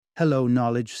Hello,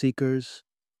 knowledge seekers.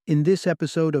 In this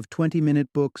episode of 20-Minute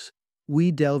Books, we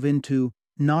delve into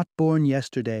Not Born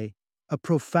Yesterday, a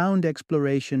profound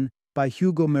exploration by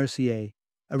Hugo Mercier,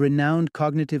 a renowned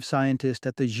cognitive scientist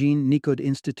at the Jean-Nicod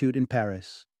Institute in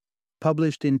Paris.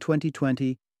 Published in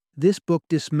 2020, this book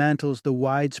dismantles the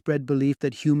widespread belief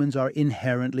that humans are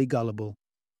inherently gullible.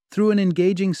 Through an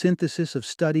engaging synthesis of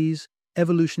studies,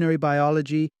 evolutionary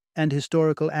biology, and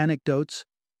historical anecdotes,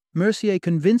 Mercier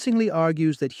convincingly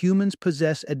argues that humans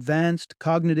possess advanced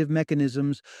cognitive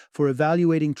mechanisms for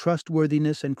evaluating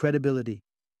trustworthiness and credibility.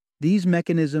 These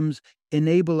mechanisms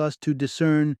enable us to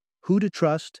discern who to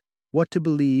trust, what to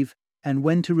believe, and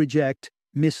when to reject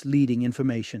misleading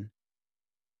information.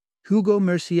 Hugo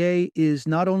Mercier is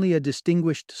not only a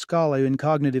distinguished scholar in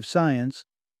cognitive science,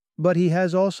 but he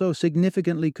has also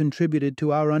significantly contributed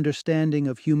to our understanding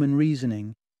of human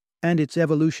reasoning and its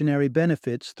evolutionary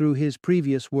benefits through his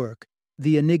previous work,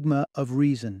 The Enigma of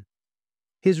Reason.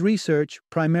 His research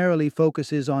primarily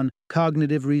focuses on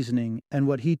cognitive reasoning and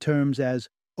what he terms as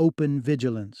open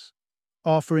vigilance,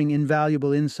 offering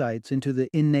invaluable insights into the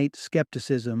innate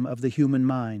skepticism of the human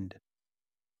mind.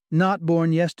 Not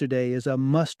Born Yesterday is a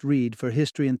must-read for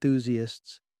history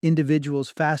enthusiasts, individuals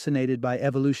fascinated by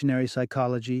evolutionary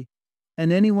psychology,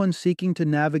 and anyone seeking to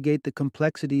navigate the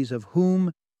complexities of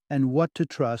whom and what to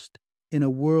trust in a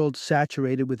world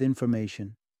saturated with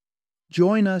information.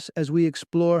 Join us as we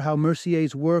explore how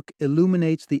Mercier's work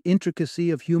illuminates the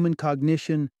intricacy of human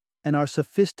cognition and our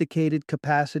sophisticated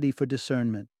capacity for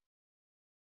discernment.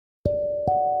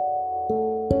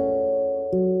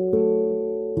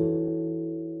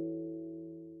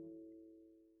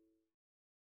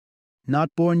 Not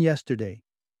Born Yesterday: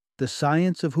 The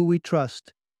Science of Who We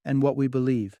Trust and What We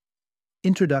Believe.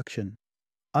 Introduction.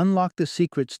 Unlock the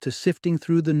secrets to sifting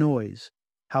through the noise,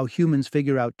 how humans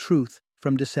figure out truth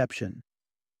from deception.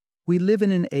 We live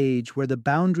in an age where the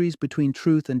boundaries between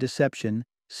truth and deception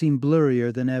seem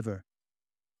blurrier than ever.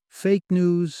 Fake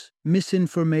news,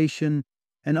 misinformation,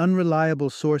 and unreliable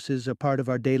sources are part of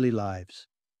our daily lives.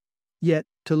 Yet,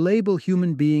 to label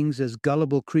human beings as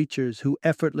gullible creatures who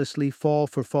effortlessly fall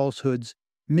for falsehoods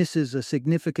misses a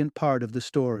significant part of the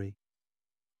story.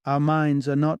 Our minds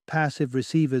are not passive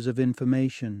receivers of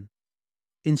information.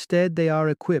 Instead, they are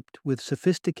equipped with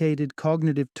sophisticated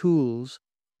cognitive tools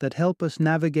that help us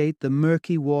navigate the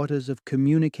murky waters of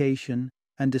communication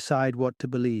and decide what to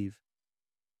believe.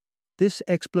 This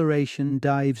exploration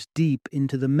dives deep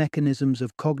into the mechanisms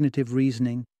of cognitive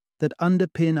reasoning that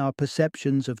underpin our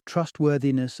perceptions of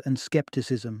trustworthiness and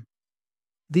skepticism.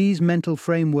 These mental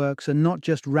frameworks are not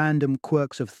just random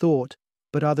quirks of thought,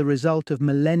 but are the result of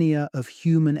millennia of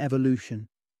human evolution.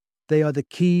 They are the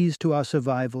keys to our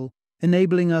survival,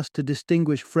 enabling us to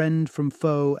distinguish friend from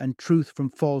foe and truth from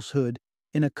falsehood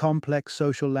in a complex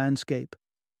social landscape.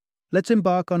 Let's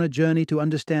embark on a journey to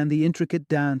understand the intricate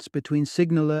dance between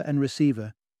signaler and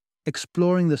receiver,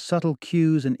 exploring the subtle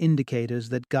cues and indicators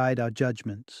that guide our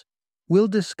judgments. We'll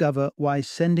discover why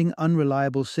sending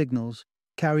unreliable signals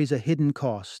carries a hidden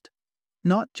cost,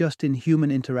 not just in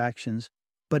human interactions,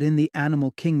 but in the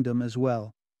animal kingdom as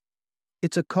well.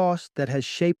 It's a cost that has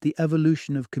shaped the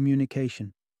evolution of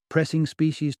communication, pressing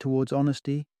species towards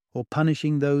honesty or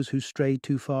punishing those who stray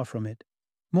too far from it.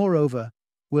 Moreover,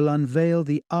 we'll unveil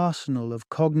the arsenal of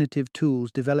cognitive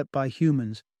tools developed by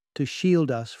humans to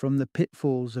shield us from the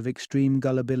pitfalls of extreme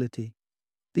gullibility.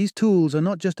 These tools are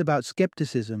not just about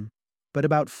skepticism, but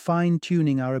about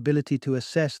fine-tuning our ability to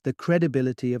assess the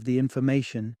credibility of the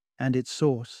information and its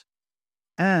source.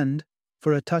 And,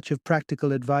 for a touch of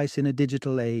practical advice in a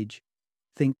digital age,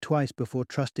 think twice before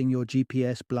trusting your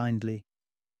GPS blindly.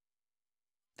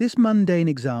 This mundane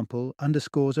example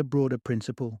underscores a broader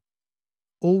principle.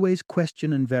 Always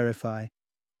question and verify,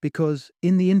 because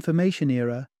in the information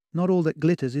era, not all that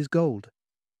glitters is gold.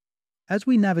 As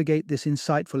we navigate this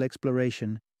insightful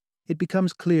exploration, it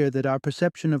becomes clear that our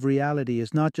perception of reality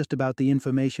is not just about the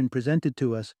information presented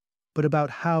to us, but about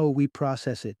how we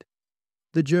process it.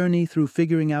 The journey through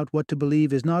figuring out what to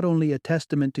believe is not only a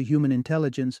testament to human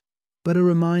intelligence, but a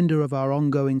reminder of our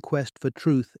ongoing quest for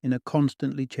truth in a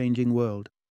constantly changing world.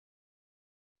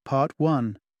 Part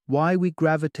 1. Why we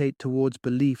gravitate towards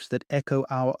beliefs that echo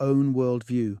our own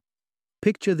worldview.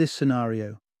 Picture this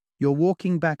scenario. You're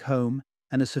walking back home,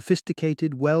 and a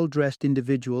sophisticated, well-dressed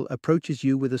individual approaches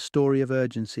you with a story of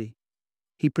urgency.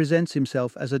 He presents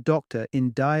himself as a doctor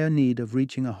in dire need of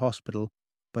reaching a hospital,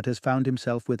 but has found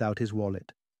himself without his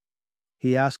wallet.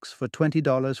 He asks for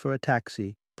 $20 for a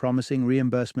taxi, promising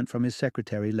reimbursement from his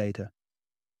secretary later.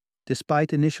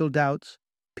 Despite initial doubts,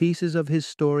 pieces of his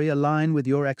story align with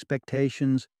your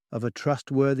expectations of a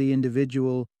trustworthy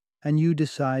individual, and you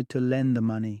decide to lend the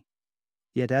money.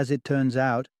 Yet as it turns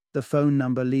out, the phone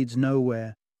number leads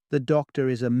nowhere. The doctor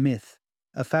is a myth,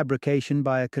 a fabrication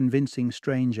by a convincing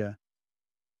stranger.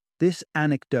 This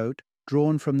anecdote,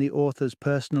 drawn from the author's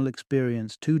personal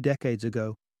experience 2 decades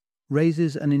ago,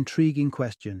 raises an intriguing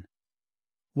question.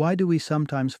 Why do we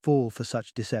sometimes fall for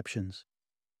such deceptions?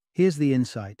 Here's the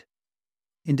insight.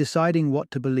 In deciding what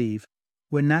to believe,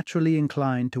 we're naturally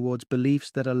inclined towards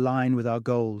beliefs that align with our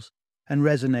goals and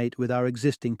resonate with our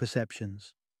existing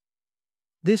perceptions.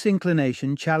 This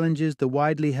inclination challenges the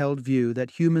widely held view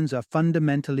that humans are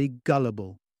fundamentally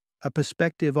gullible, a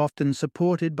perspective often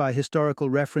supported by historical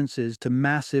references to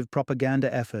massive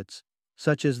propaganda efforts,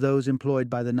 such as those employed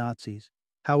by the Nazis.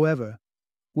 However,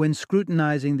 when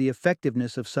scrutinizing the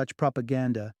effectiveness of such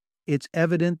propaganda, it's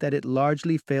evident that it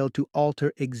largely failed to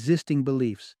alter existing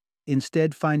beliefs,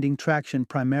 instead finding traction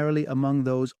primarily among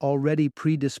those already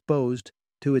predisposed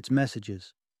to its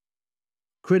messages.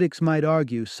 Critics might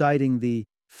argue, citing the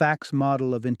Facts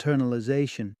model of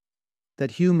internalization,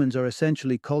 that humans are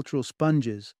essentially cultural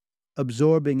sponges,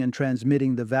 absorbing and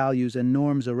transmitting the values and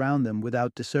norms around them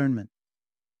without discernment.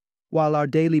 While our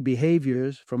daily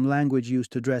behaviors, from language use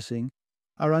to dressing,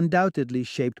 are undoubtedly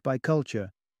shaped by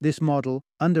culture, this model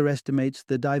underestimates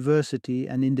the diversity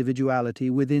and individuality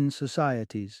within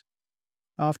societies.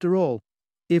 After all,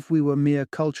 if we were mere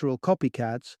cultural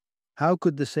copycats, how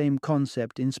could the same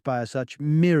concept inspire such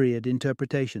myriad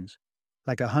interpretations,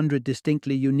 like 100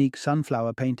 distinctly unique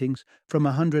sunflower paintings from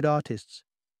 100 artists?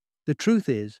 The truth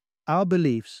is, our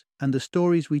beliefs and the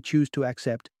stories we choose to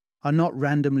accept are not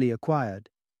randomly acquired.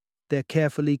 They're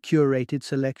carefully curated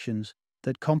selections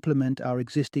that complement our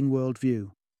existing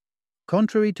worldview.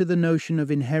 Contrary to the notion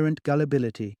of inherent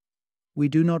gullibility, we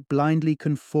do not blindly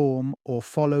conform or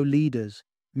follow leaders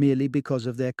merely because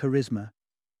of their charisma.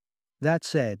 That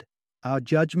said, our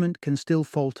judgment can still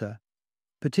falter,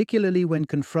 particularly when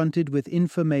confronted with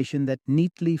information that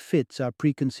neatly fits our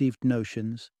preconceived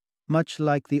notions, much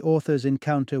like the author's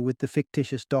encounter with the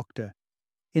fictitious doctor.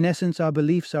 In essence, our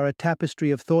beliefs are a tapestry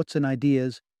of thoughts and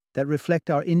ideas that reflect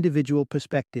our individual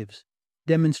perspectives,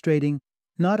 demonstrating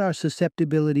not our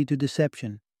susceptibility to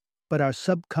deception, but our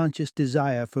subconscious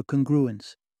desire for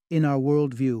congruence in our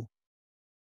worldview.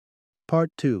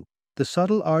 Part 2. The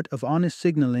subtle art of honest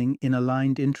signaling in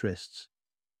aligned interests.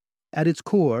 At its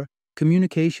core,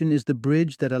 communication is the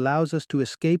bridge that allows us to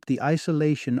escape the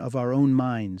isolation of our own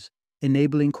minds,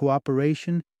 enabling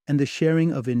cooperation and the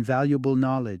sharing of invaluable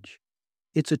knowledge.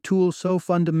 It's a tool so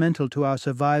fundamental to our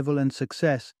survival and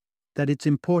success that its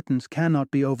importance cannot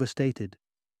be overstated.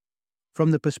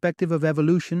 From the perspective of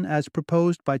evolution, as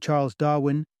proposed by Charles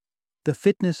Darwin, the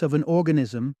fitness of an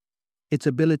organism, its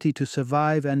ability to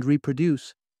survive and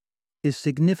reproduce, is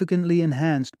significantly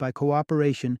enhanced by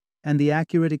cooperation and the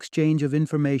accurate exchange of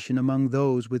information among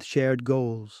those with shared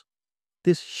goals.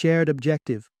 This shared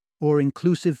objective, or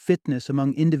inclusive fitness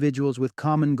among individuals with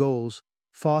common goals,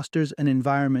 fosters an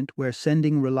environment where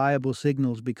sending reliable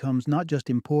signals becomes not just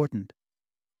important,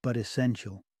 but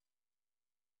essential.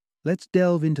 Let's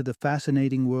delve into the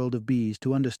fascinating world of bees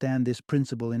to understand this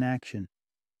principle in action.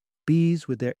 Bees,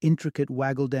 with their intricate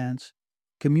waggle dance,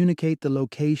 communicate the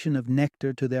location of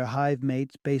nectar to their hive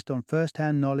mates based on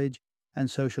first-hand knowledge and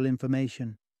social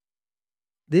information.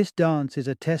 This dance is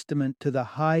a testament to the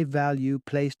high value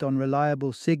placed on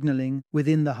reliable signaling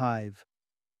within the hive.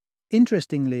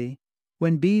 Interestingly,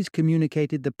 when bees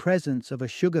communicated the presence of a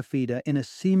sugar feeder in a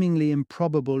seemingly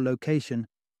improbable location,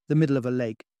 the middle of a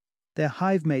lake, their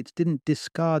hive mates didn't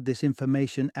discard this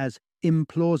information as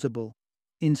implausible.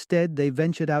 Instead, they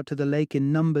ventured out to the lake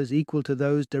in numbers equal to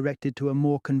those directed to a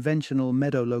more conventional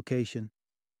meadow location.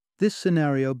 This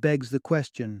scenario begs the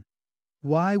question: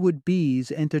 why would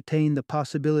bees entertain the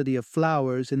possibility of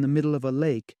flowers in the middle of a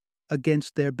lake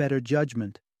against their better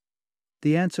judgment?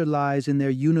 The answer lies in their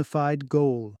unified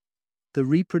goal, the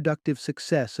reproductive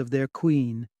success of their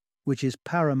queen, which is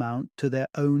paramount to their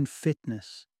own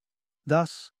fitness.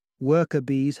 Thus, worker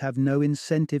bees have no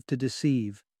incentive to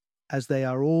deceive, as they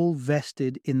are all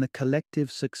vested in the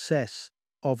collective success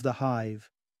of the hive.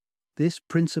 This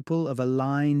principle of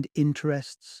aligned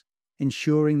interests,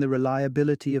 ensuring the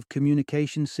reliability of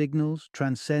communication signals,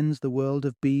 transcends the world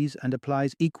of bees and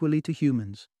applies equally to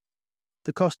humans.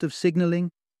 The cost of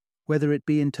signaling, whether it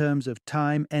be in terms of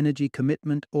time, energy,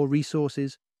 commitment, or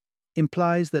resources,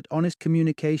 implies that honest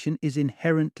communication is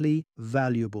inherently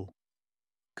valuable.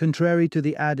 Contrary to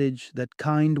the adage that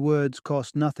kind words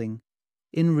cost nothing,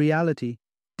 in reality,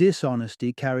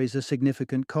 dishonesty carries a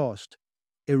significant cost,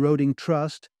 eroding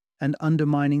trust and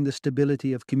undermining the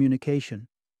stability of communication.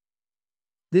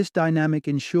 This dynamic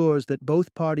ensures that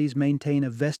both parties maintain a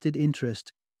vested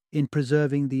interest in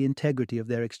preserving the integrity of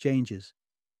their exchanges.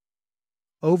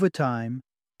 Over time,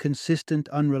 consistent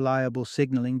unreliable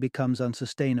signaling becomes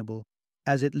unsustainable,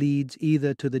 as it leads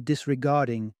either to the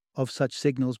disregarding of such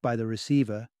signals by the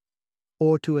receiver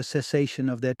or to a cessation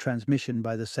of their transmission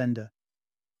by the sender.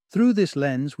 Through this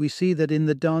lens, we see that in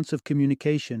the dance of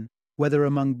communication, whether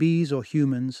among bees or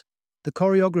humans, the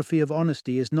choreography of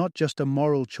honesty is not just a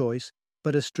moral choice,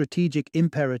 but a strategic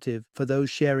imperative for those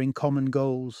sharing common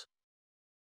goals.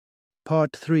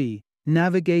 Part 3.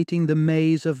 Navigating the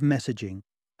Maze of Messaging: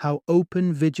 How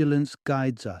Open Vigilance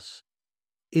Guides Us.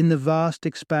 In the vast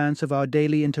expanse of our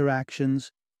daily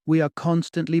interactions, we are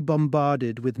constantly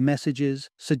bombarded with messages,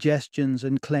 suggestions,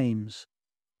 and claims.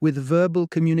 With verbal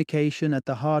communication at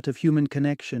the heart of human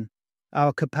connection,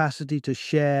 our capacity to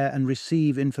share and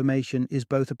receive information is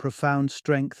both a profound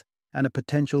strength and a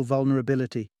potential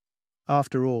vulnerability.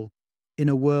 After all, in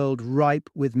a world ripe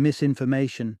with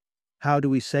misinformation, how do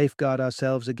we safeguard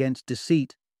ourselves against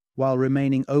deceit while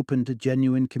remaining open to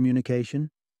genuine communication?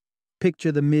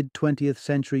 Picture the mid-20th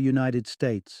century United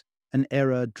States, an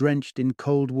era drenched in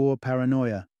Cold War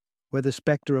paranoia, where the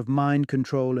specter of mind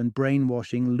control and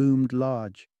brainwashing loomed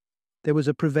large. There was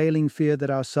a prevailing fear that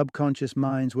our subconscious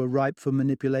minds were ripe for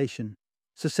manipulation,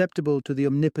 susceptible to the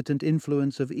omnipotent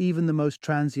influence of even the most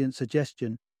transient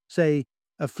suggestion, say,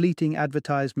 a fleeting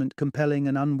advertisement compelling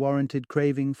an unwarranted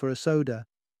craving for a soda.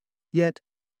 Yet,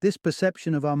 this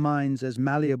perception of our minds as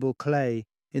malleable clay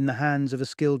in the hands of a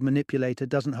skilled manipulator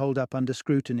doesn't hold up under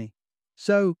scrutiny.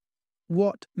 So,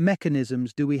 what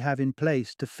mechanisms do we have in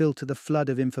place to filter the flood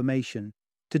of information,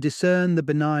 to discern the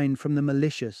benign from the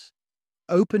malicious?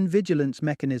 Open vigilance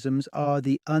mechanisms are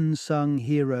the unsung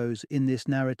heroes in this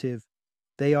narrative.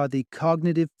 They are the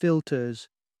cognitive filters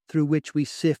through which we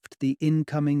sift the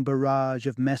incoming barrage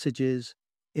of messages,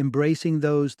 embracing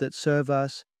those that serve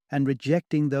us and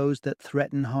rejecting those that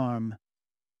threaten harm.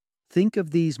 Think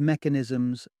of these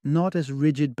mechanisms not as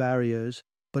rigid barriers,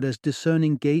 but as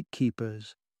discerning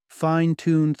gatekeepers,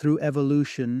 fine-tuned through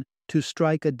evolution to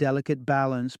strike a delicate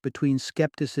balance between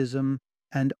skepticism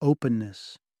and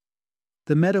openness.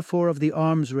 The metaphor of the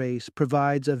arms race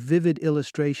provides a vivid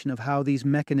illustration of how these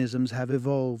mechanisms have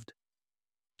evolved.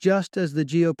 Just as the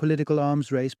geopolitical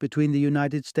arms race between the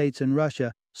United States and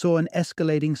Russia saw an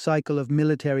escalating cycle of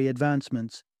military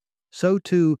advancements, so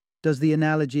too does the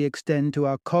analogy extend to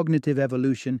our cognitive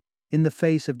evolution in the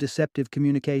face of deceptive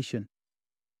communication.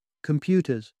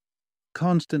 Computers,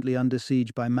 constantly under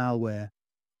siege by malware,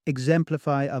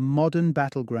 exemplify a modern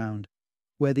battleground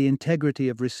where the integrity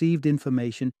of received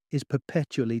information is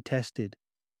perpetually tested.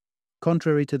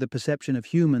 Contrary to the perception of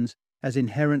humans as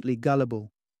inherently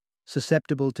gullible,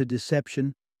 susceptible to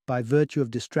deception by virtue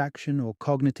of distraction or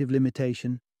cognitive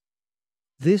limitation,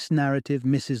 this narrative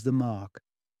misses the mark.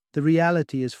 The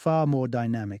reality is far more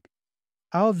dynamic.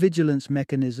 Our vigilance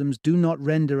mechanisms do not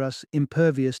render us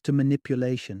impervious to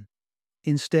manipulation.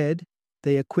 Instead,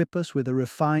 they equip us with a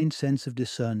refined sense of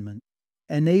discernment,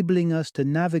 enabling us to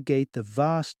navigate the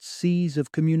vast seas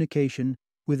of communication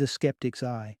with a skeptic's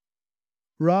eye.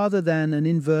 Rather than an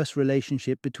inverse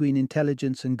relationship between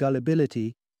intelligence and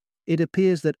gullibility, it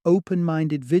appears that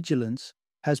open-minded vigilance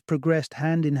has progressed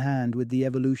hand in hand with the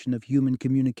evolution of human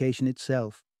communication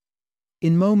itself.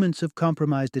 In moments of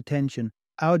compromised attention,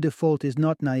 our default is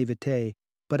not naivete,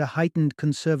 but a heightened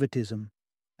conservatism,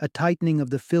 a tightening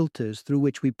of the filters through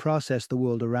which we process the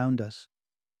world around us.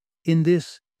 In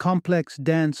this complex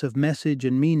dance of message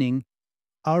and meaning,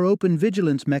 our open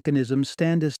vigilance mechanisms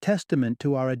stand as testament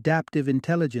to our adaptive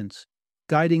intelligence,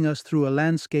 guiding us through a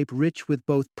landscape rich with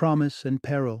both promise and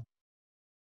peril.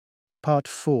 Part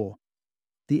 4.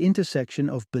 The intersection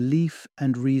of belief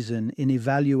and reason in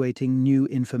evaluating new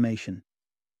information.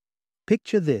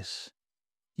 Picture this.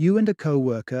 You and a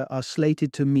coworker are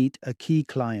slated to meet a key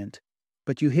client,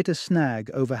 but you hit a snag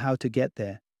over how to get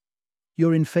there.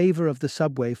 You're in favor of the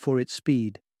subway for its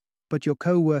speed, but your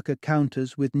coworker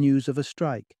counters with news of a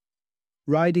strike.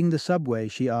 Riding the subway,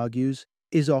 she argues,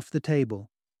 is off the table.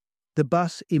 The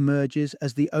bus emerges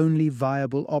as the only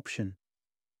viable option.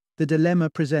 The dilemma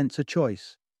presents a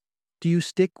choice. Do you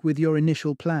stick with your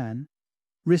initial plan,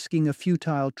 risking a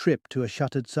futile trip to a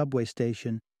shuttered subway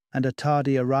station and a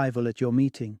tardy arrival at your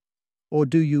meeting? Or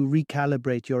do you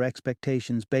recalibrate your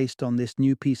expectations based on this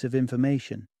new piece of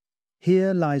information?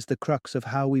 Here lies the crux of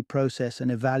how we process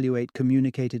and evaluate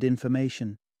communicated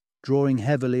information, drawing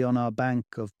heavily on our bank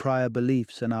of prior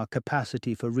beliefs and our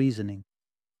capacity for reasoning.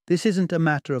 This isn't a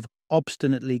matter of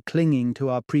obstinately clinging to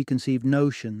our preconceived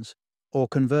notions, or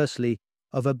conversely,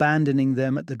 of abandoning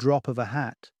them at the drop of a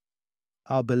hat.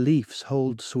 Our beliefs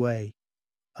hold sway,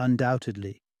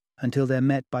 undoubtedly, until they're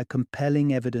met by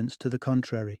compelling evidence to the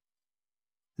contrary.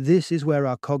 This is where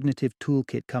our cognitive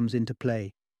toolkit comes into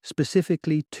play,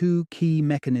 specifically two key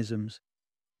mechanisms: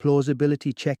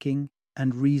 plausibility checking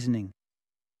and reasoning.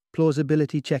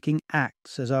 Plausibility checking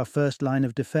acts as our first line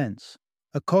of defense,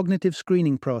 a cognitive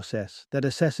screening process that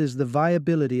assesses the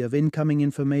viability of incoming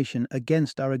information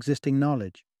against our existing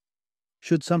knowledge.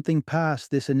 Should something pass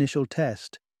this initial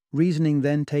test, reasoning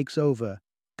then takes over,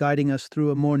 guiding us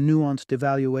through a more nuanced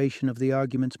evaluation of the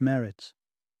argument's merits.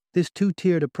 This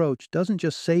two-tiered approach doesn't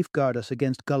just safeguard us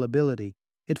against gullibility,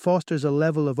 it fosters a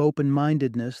level of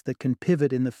open-mindedness that can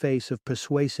pivot in the face of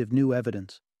persuasive new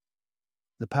evidence.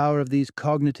 The power of these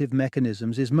cognitive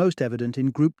mechanisms is most evident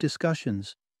in group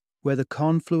discussions, where the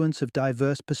confluence of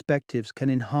diverse perspectives can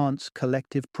enhance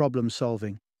collective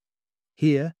problem-solving.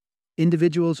 Here,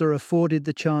 individuals are afforded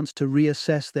the chance to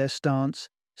reassess their stance,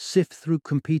 sift through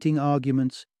competing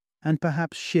arguments, and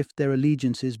perhaps shift their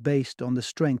allegiances based on the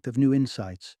strength of new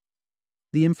insights.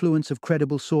 The influence of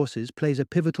credible sources plays a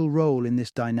pivotal role in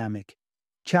this dynamic,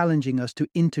 challenging us to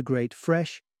integrate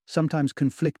fresh, sometimes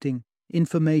conflicting,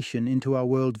 information into our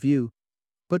worldview.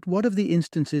 But what of the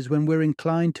instances when we're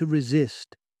inclined to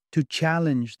resist, to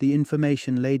challenge the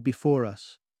information laid before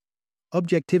us?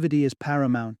 Objectivity is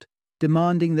paramount,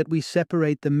 demanding that we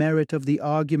separate the merit of the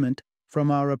argument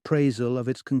from our appraisal of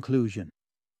its conclusion.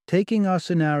 Taking our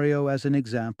scenario as an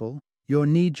example, your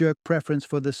knee-jerk preference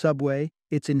for the subway,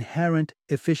 its inherent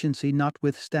efficiency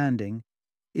notwithstanding,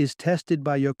 is tested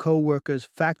by your co-worker's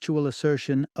factual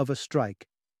assertion of a strike.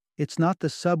 It's not the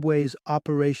subway's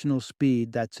operational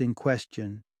speed that's in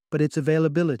question, but its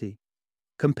availability,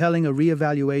 compelling a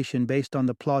reevaluation based on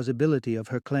the plausibility of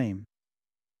her claim.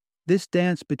 This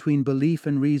dance between belief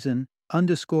and reason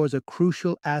underscores a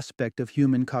crucial aspect of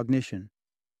human cognition.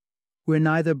 We're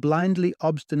neither blindly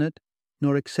obstinate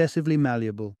nor excessively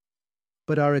malleable,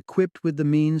 but are equipped with the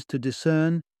means to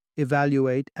discern,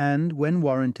 evaluate, and, when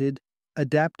warranted,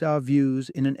 adapt our views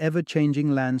in an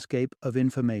ever-changing landscape of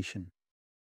information.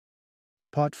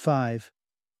 Part 5.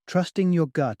 Trusting your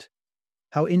gut.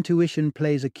 How intuition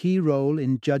plays a key role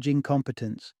in judging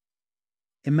competence.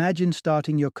 Imagine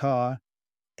starting your car,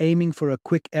 aiming for a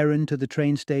quick errand to the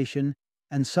train station,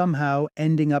 and somehow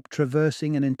ending up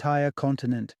traversing an entire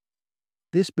continent.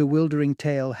 This bewildering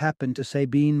tale happened to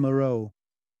Sabine Moreau,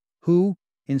 who,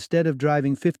 instead of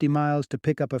driving 50 miles to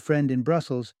pick up a friend in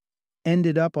Brussels,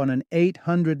 ended up on an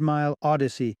 800-mile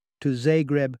odyssey to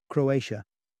Zagreb, Croatia.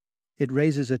 It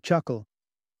raises a chuckle,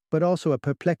 but also a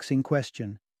perplexing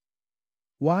question.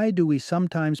 Why do we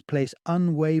sometimes place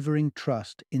unwavering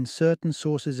trust in certain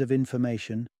sources of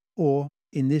information, or,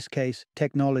 in this case,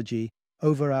 technology,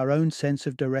 over our own sense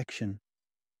of direction?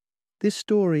 This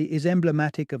story is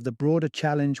emblematic of the broader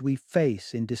challenge we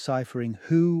face in deciphering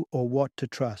who or what to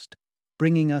trust,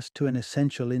 bringing us to an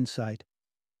essential insight.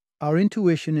 Our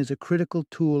intuition is a critical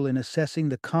tool in assessing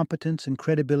the competence and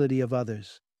credibility of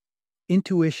others.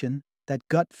 Intuition, that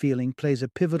gut feeling, plays a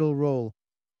pivotal role,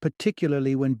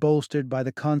 particularly when bolstered by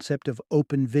the concept of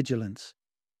open vigilance.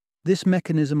 This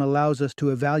mechanism allows us to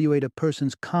evaluate a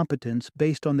person's competence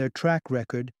based on their track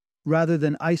record rather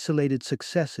than isolated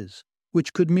successes,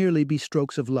 which could merely be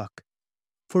strokes of luck.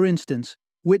 For instance,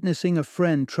 witnessing a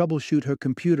friend troubleshoot her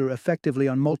computer effectively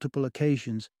on multiple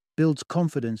occasions builds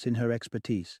confidence in her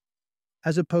expertise,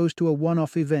 as opposed to a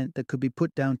one-off event that could be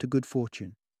put down to good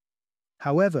fortune.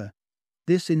 However,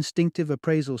 this instinctive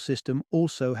appraisal system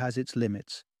also has its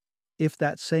limits. If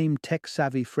that same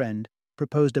tech-savvy friend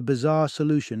proposed a bizarre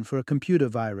solution for a computer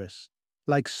virus,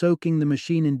 like soaking the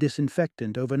machine in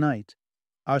disinfectant overnight,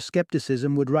 our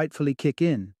skepticism would rightfully kick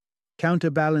in,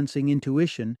 counterbalancing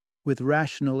intuition with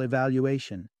rational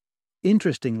evaluation.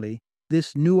 Interestingly,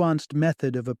 this nuanced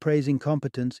method of appraising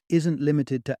competence isn't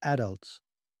limited to adults.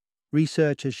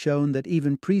 Research has shown that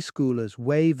even preschoolers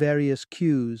weigh various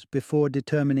cues before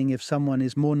determining if someone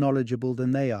is more knowledgeable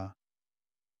than they are.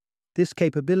 This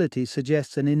capability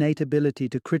suggests an innate ability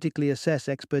to critically assess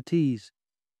expertise.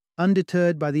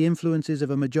 Undeterred by the influences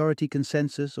of a majority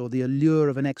consensus or the allure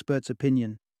of an expert's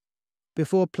opinion,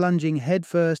 before plunging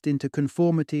headfirst into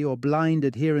conformity or blind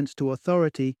adherence to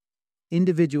authority,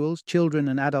 individuals, children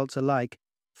and adults alike,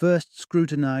 first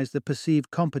scrutinize the perceived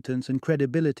competence and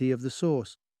credibility of the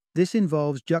source. This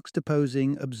involves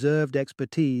juxtaposing observed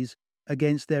expertise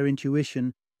against their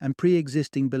intuition and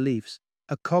pre-existing beliefs,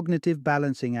 a cognitive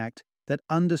balancing act that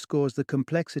underscores the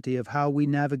complexity of how we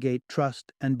navigate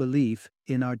trust and belief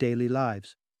in our daily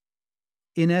lives.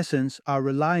 In essence, our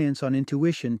reliance on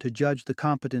intuition to judge the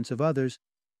competence of others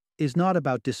is not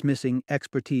about dismissing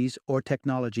expertise or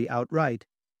technology outright,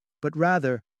 but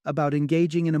rather about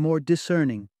engaging in a more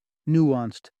discerning,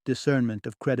 nuanced discernment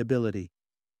of credibility.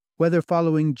 Whether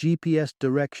following GPS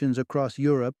directions across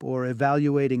Europe or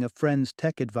evaluating a friend's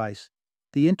tech advice,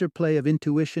 the interplay of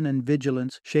intuition and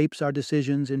vigilance shapes our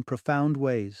decisions in profound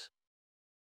ways.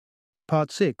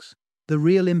 Part 6. The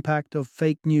real impact of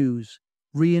fake news,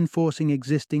 reinforcing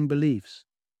existing beliefs.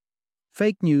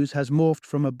 Fake news has morphed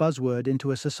from a buzzword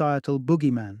into a societal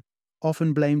boogeyman,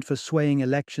 often blamed for swaying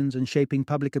elections and shaping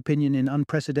public opinion in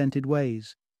unprecedented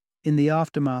ways. In the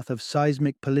aftermath of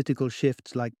seismic political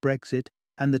shifts like Brexit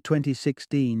and the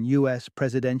 2016 US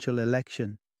presidential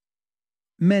election,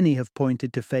 many have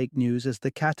pointed to fake news as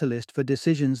the catalyst for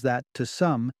decisions that, to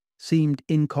some, seemed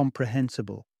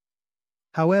incomprehensible.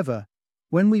 However,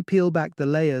 when we peel back the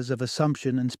layers of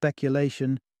assumption and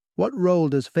speculation, what role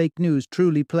does fake news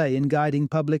truly play in guiding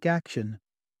public action?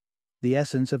 The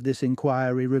essence of this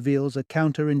inquiry reveals a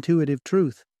counterintuitive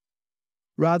truth.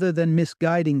 Rather than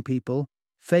misguiding people,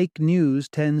 fake news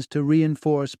tends to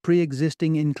reinforce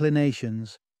pre-existing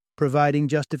inclinations, providing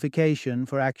justification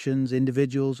for actions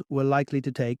individuals were likely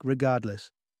to take regardless.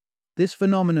 This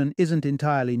phenomenon isn't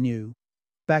entirely new.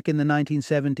 Back in the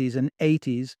 1970s and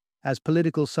 80s, as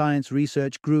political science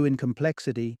research grew in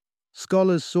complexity,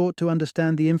 scholars sought to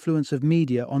understand the influence of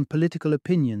media on political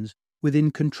opinions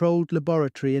within controlled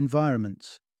laboratory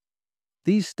environments.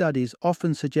 These studies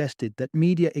often suggested that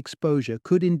media exposure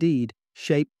could indeed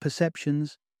shape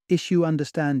perceptions, issue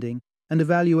understanding, and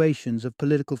evaluations of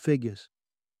political figures.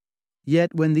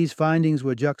 Yet when these findings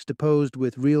were juxtaposed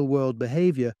with real-world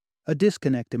behavior, a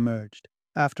disconnect emerged.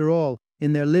 After all,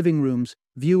 in their living rooms,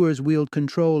 viewers wield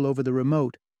control over the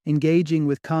remote, engaging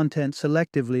with content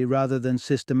selectively rather than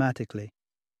systematically.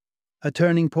 A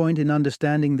turning point in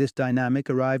understanding this dynamic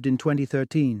arrived in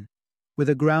 2013, with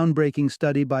a groundbreaking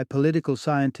study by political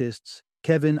scientists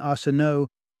Kevin Arsenault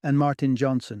and Martin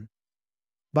Johnson.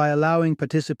 By allowing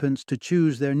participants to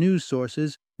choose their news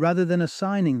sources rather than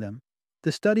assigning them,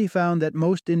 the study found that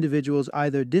most individuals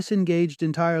either disengaged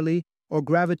entirely or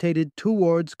gravitated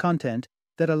towards content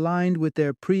that aligned with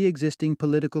their pre-existing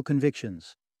political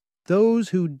convictions. Those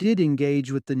who did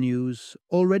engage with the news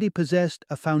already possessed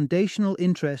a foundational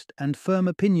interest and firm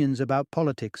opinions about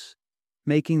politics,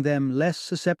 making them less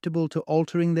susceptible to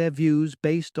altering their views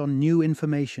based on new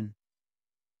information.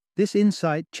 This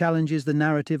insight challenges the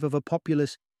narrative of a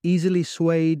populace easily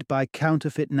swayed by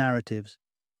counterfeit narratives.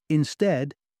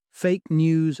 Instead, fake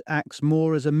news acts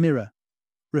more as a mirror,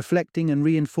 reflecting and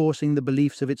reinforcing the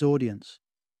beliefs of its audience.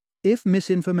 If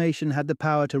misinformation had the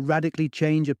power to radically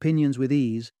change opinions with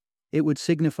ease, it would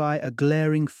signify a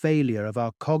glaring failure of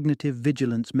our cognitive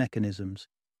vigilance mechanisms.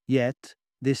 Yet,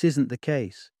 this isn't the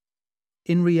case.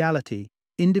 In reality,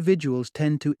 individuals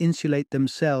tend to insulate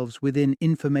themselves within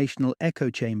informational echo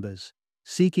chambers,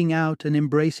 seeking out and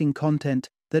embracing content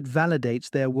that validates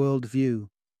their worldview.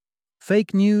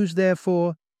 Fake news,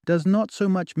 therefore, does not so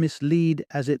much mislead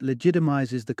as it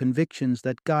legitimizes the convictions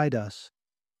that guide us,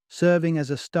 serving as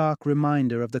a stark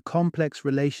reminder of the complex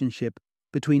relationship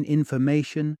between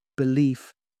information,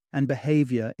 belief, and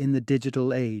behavior in the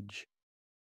digital age.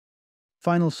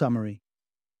 Final summary.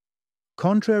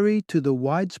 Contrary to the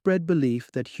widespread belief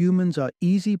that humans are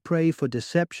easy prey for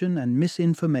deception and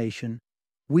misinformation,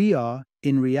 we are,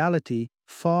 in reality,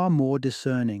 far more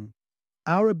discerning.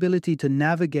 Our ability to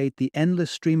navigate the endless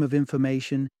stream of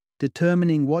information,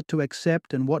 determining what to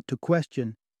accept and what to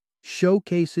question,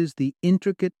 showcases the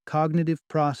intricate cognitive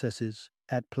processes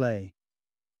at play.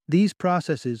 These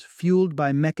processes, fueled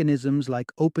by mechanisms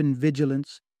like open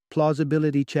vigilance,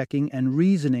 plausibility checking, and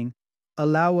reasoning,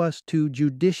 allow us to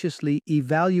judiciously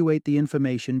evaluate the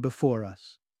information before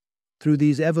us. Through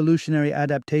these evolutionary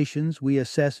adaptations, we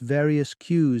assess various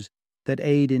cues that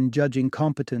aid in judging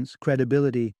competence,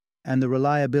 credibility, and the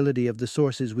reliability of the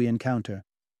sources we encounter.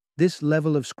 This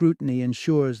level of scrutiny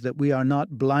ensures that we are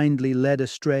not blindly led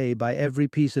astray by every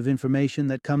piece of information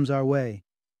that comes our way.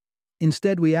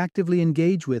 Instead, we actively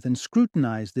engage with and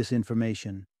scrutinize this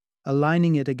information,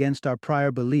 aligning it against our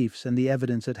prior beliefs and the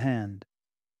evidence at hand.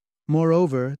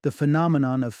 Moreover, the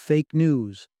phenomenon of fake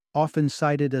news, often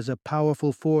cited as a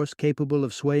powerful force capable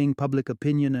of swaying public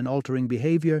opinion and altering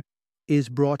behavior, is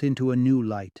brought into a new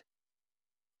light.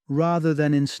 Rather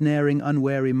than ensnaring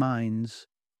unwary minds,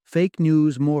 fake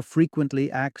news more frequently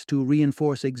acts to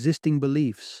reinforce existing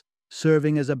beliefs,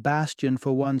 serving as a bastion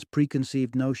for one's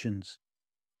preconceived notions.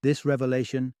 This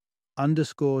revelation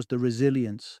underscores the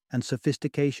resilience and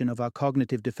sophistication of our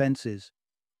cognitive defenses,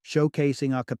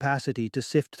 showcasing our capacity to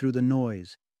sift through the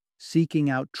noise, seeking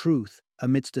out truth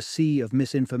amidst a sea of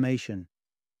misinformation.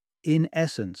 In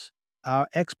essence, our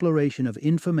exploration of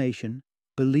information,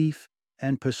 belief,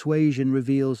 and persuasion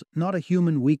reveals not a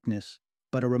human weakness,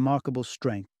 but a remarkable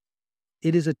strength.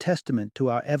 It is a testament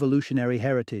to our evolutionary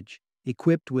heritage,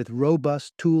 equipped with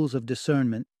robust tools of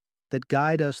discernment that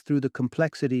guide us through the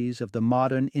complexities of the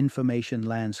modern information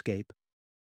landscape.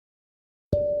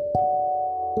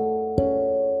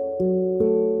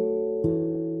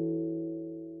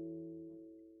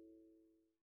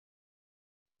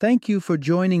 Thank you for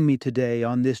joining me today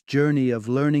on this journey of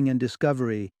learning and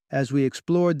discovery as we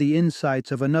explored the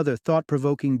insights of another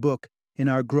thought-provoking book in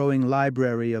our growing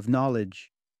library of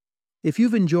knowledge. If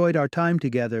you've enjoyed our time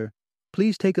together,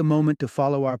 please take a moment to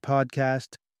follow our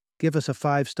podcast, give us a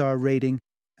 5-star rating,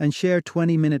 and share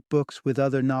 20-minute books with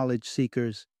other knowledge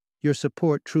seekers. Your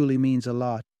support truly means a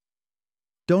lot.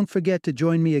 Don't forget to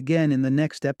join me again in the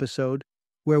next episode,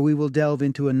 where we will delve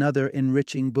into another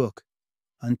enriching book.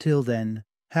 Until then,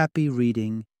 happy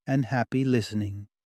reading and happy listening.